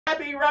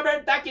Happy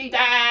Rubber Ducky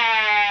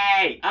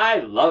Day!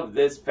 I love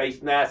this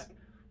face mask.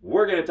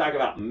 We're going to talk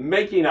about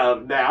making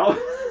of now.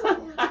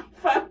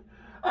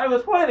 I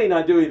was planning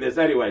on doing this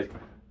anyways,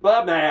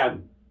 but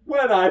man,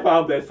 when I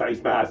found this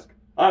face mask,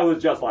 I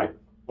was just like,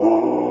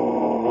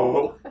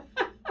 oh!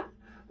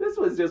 This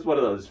was just one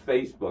of those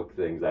Facebook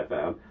things I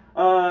found.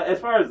 As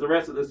far as the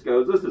rest of this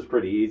goes, this is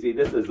pretty easy.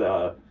 This is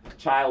a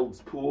child's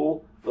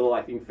pool, little,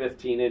 I think,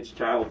 15-inch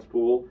child's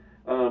pool.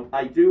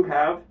 I do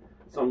have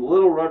some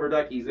little rubber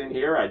duckies in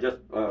here. I just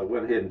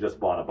went ahead and just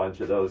bought a bunch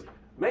of those,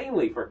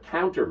 mainly for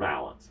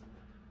counterbalance.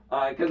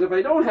 Because if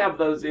I don't have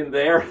those in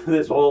there,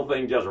 this whole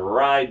thing just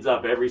rides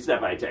up every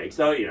step I take.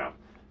 So, you know,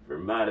 for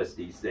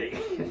modesty's sake,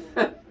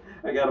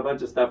 I got a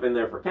bunch of stuff in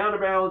there for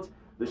counterbalance.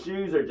 The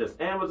shoes are just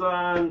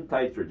Amazon.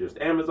 Tights are just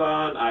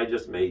Amazon. I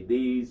just made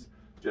these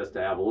just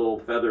to have a little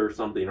feather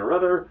something or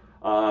other.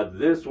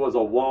 This was a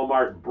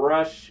Walmart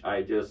brush.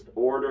 I just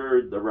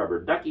ordered the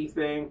rubber ducky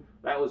thing.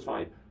 That was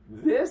fine.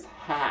 This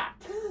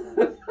hat.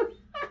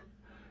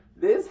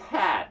 This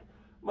hat.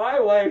 My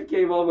wife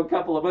came home a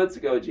couple of months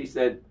ago and she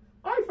said,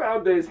 I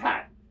found this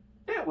hat.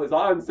 It was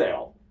on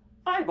sale.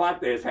 I bought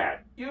this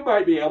hat. You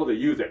might be able to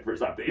use it for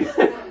something.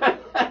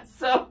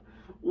 So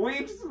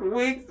weeks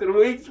and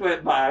weeks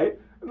went by,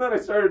 and then I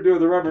started doing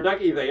the rubber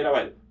ducky thing, and I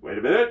went, wait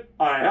a minute,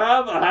 I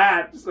have a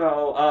hat.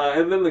 So,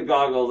 and then the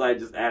goggles, I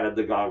just added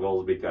the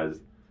goggles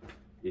because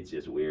it's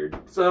just weird.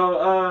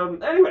 So,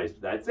 anyways,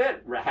 that's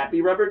it.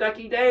 Happy Rubber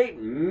Ducky Day.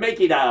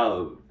 Make it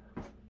of.